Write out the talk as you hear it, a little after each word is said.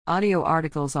Audio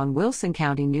articles on Wilson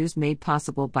County News made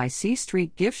possible by C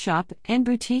Street Gift Shop and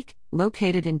Boutique,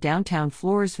 located in downtown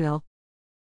Floresville.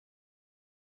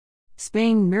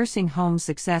 Spain nursing home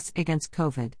success against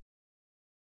COVID.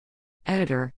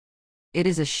 Editor. It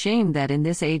is a shame that in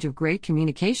this age of great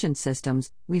communication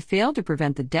systems, we fail to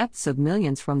prevent the deaths of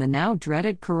millions from the now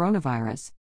dreaded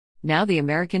coronavirus. Now the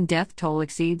American death toll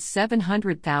exceeds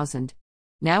 700,000.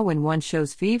 Now when one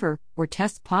shows fever or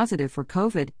tests positive for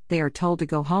COVID, they are told to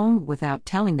go home without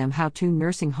telling them how 2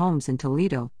 nursing homes in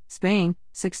Toledo, Spain,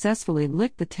 successfully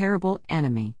licked the terrible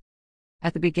enemy.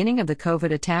 At the beginning of the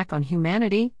COVID attack on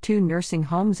humanity, 2 nursing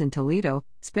homes in Toledo,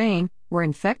 Spain, were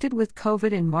infected with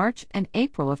COVID in March and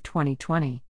April of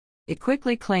 2020. It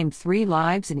quickly claimed 3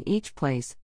 lives in each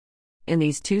place. In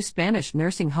these 2 Spanish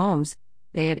nursing homes,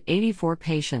 they had 84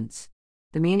 patients.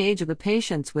 The mean age of the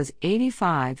patients was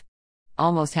 85.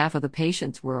 Almost half of the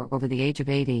patients were over the age of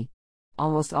 80.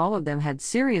 Almost all of them had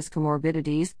serious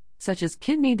comorbidities, such as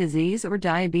kidney disease or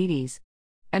diabetes.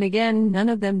 And again, none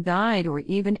of them died or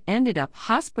even ended up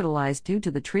hospitalized due to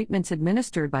the treatments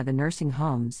administered by the nursing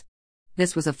homes.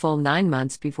 This was a full 9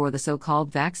 months before the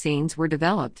so-called vaccines were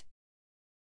developed.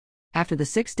 After the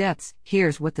 6 deaths,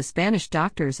 here's what the Spanish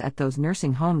doctors at those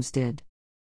nursing homes did.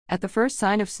 At the first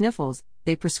sign of sniffles,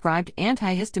 they prescribed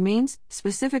antihistamines,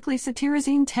 specifically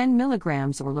cetirizine 10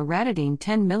 mg or loratadine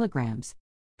 10 mg.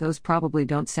 Those probably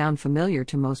don't sound familiar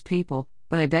to most people,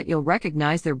 but I bet you'll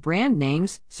recognize their brand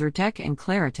names, Zyrtec and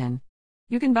Claritin.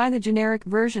 You can buy the generic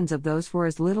versions of those for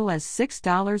as little as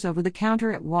 $6 over the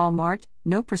counter at Walmart,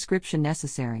 no prescription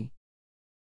necessary.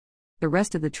 The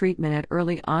rest of the treatment at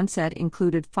early onset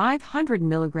included 500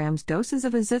 mg doses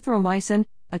of azithromycin,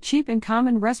 a cheap and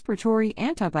common respiratory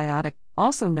antibiotic,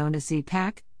 also known as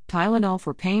Z-Pak, Tylenol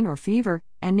for pain or fever,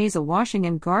 and nasal washing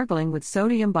and gargling with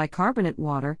sodium bicarbonate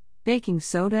water, baking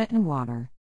soda and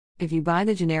water. If you buy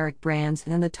the generic brands,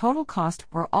 then the total cost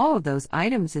for all of those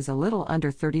items is a little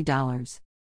under $30.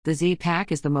 The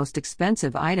Z-Pak is the most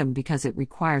expensive item because it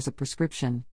requires a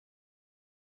prescription.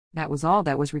 That was all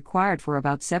that was required for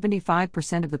about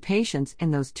 75% of the patients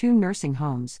in those 2 nursing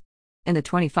homes. In the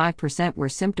 25% where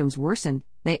symptoms worsened,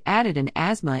 they added an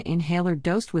asthma inhaler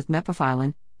dosed with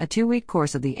mepafilin, a 2-week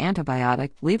course of the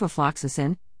antibiotic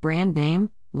levofloxacin, brand name,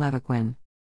 Levaquin.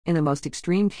 In the most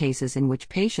extreme cases in which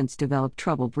patients developed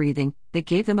trouble breathing, they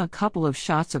gave them a couple of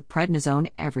shots of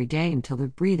prednisone every day until their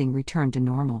breathing returned to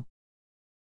normal.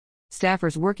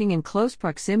 Staffers working in close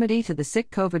proximity to the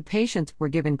sick COVID patients were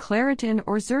given Claritin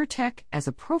or Zyrtec as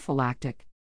a prophylactic.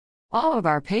 All of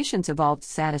our patients evolved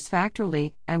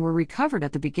satisfactorily and were recovered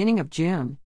at the beginning of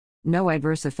June. No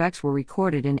adverse effects were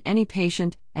recorded in any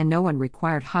patient, and no one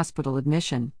required hospital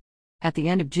admission. At the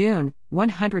end of June,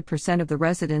 100% of the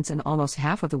residents and almost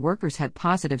half of the workers had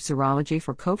positive serology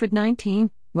for COVID-19,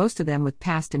 most of them with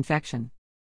past infection.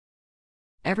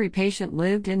 Every patient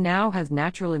lived and now has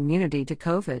natural immunity to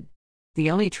COVID. The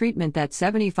only treatment that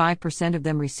 75% of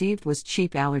them received was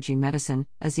cheap allergy medicine,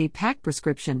 a Z-Pak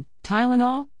prescription,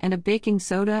 Tylenol, and a baking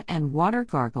soda and water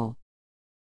gargle.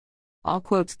 All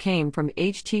quotes came from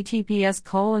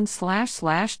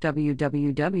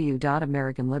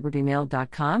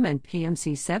https://www.americanlibertymail.com and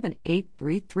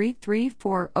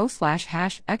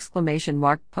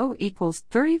PMC783334/#PO equals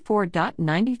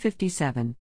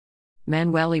 34.9057.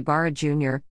 Manuel Ibarra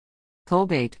Jr.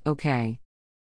 Colgate, OK.